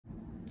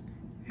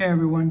Hey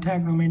everyone,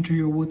 Technomentary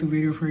here with a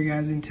video for you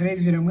guys. In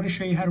today's video, I'm going to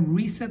show you how to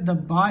reset the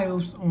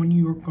BIOS on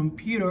your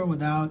computer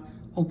without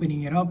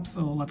opening it up.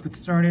 So let's get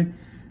started.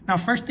 Now,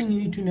 first thing you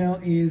need to know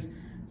is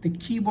the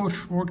keyboard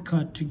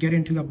shortcut to get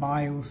into the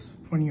BIOS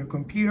on your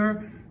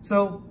computer.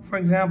 So for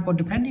example,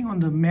 depending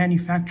on the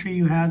manufacturer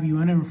you have, you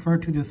want to refer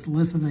to this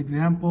list as an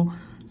example.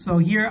 So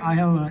here I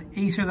have an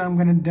Acer that I'm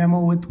going to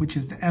demo with, which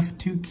is the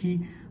F2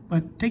 key,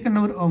 but take a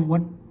note of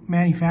what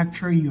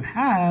manufacturer you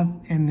have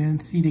and then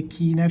see the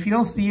key. Now, if you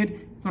don't see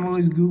it, you can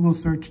always Google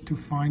search to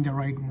find the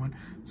right one.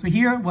 So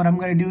here, what I'm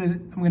going to do is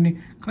I'm going to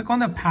click on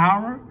the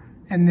power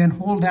and then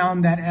hold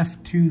down that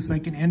F2 so I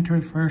can enter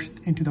it first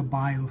into the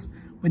BIOS.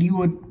 But you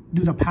would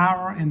do the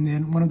power and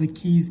then one of the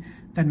keys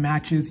that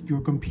matches your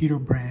computer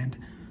brand.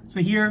 So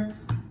here,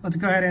 let's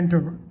go ahead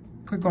and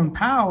click on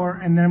power,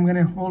 and then I'm going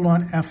to hold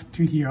on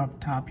F2 here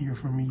up top here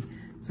for me.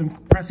 So I'm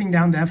pressing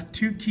down the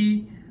F2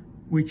 key,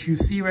 which you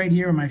see right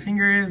here where my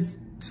finger is,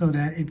 so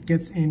that it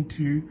gets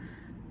into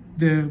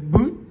the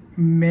boot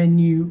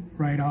menu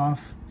right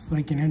off, so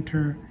I can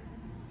enter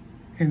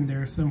in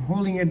there. So I'm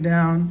holding it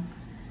down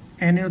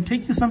and it'll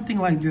take you something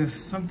like this,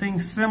 something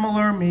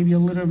similar, maybe a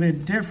little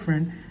bit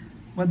different.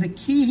 But the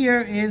key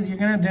here is you're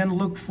gonna then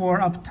look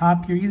for up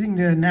top. You're using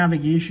the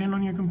navigation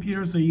on your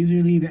computer, so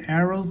usually the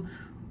arrows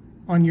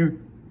on your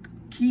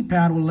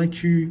keypad will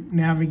let you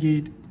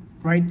navigate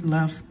right,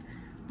 left.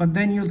 But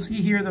then you'll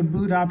see here the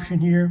boot option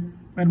here.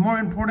 But more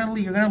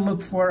importantly, you're gonna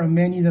look for a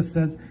menu that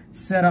says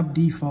Setup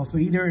Default. So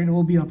either it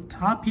will be up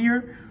top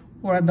here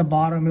or at the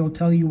bottom, it will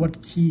tell you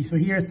what key. So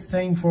here it's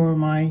saying for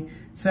my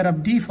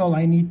Setup Default,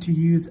 I need to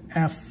use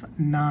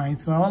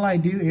F9. So all I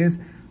do is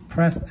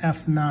press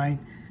F9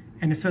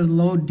 and it says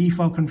Load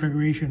Default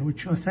Configuration,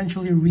 which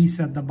essentially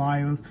reset the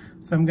BIOS.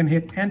 So I'm gonna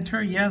hit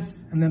Enter,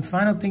 yes. And then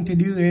final thing to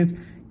do is,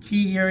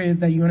 key here is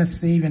that you wanna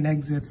save and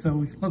exit. So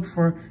we look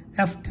for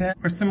F10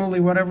 or similarly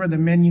whatever the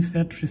menu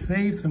set to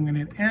save. So I'm gonna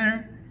hit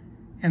Enter,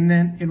 and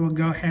then it will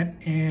go ahead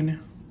and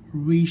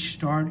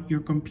restart your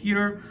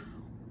computer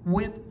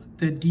with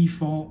the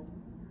default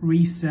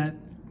reset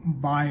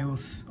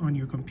BIOS on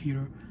your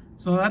computer.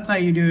 So that's how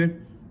you do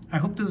it. I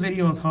hope this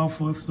video was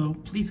helpful. If so,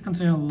 please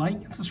consider a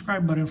like and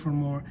subscribe button for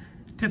more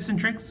tips and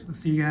tricks. We'll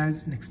see you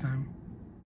guys next time.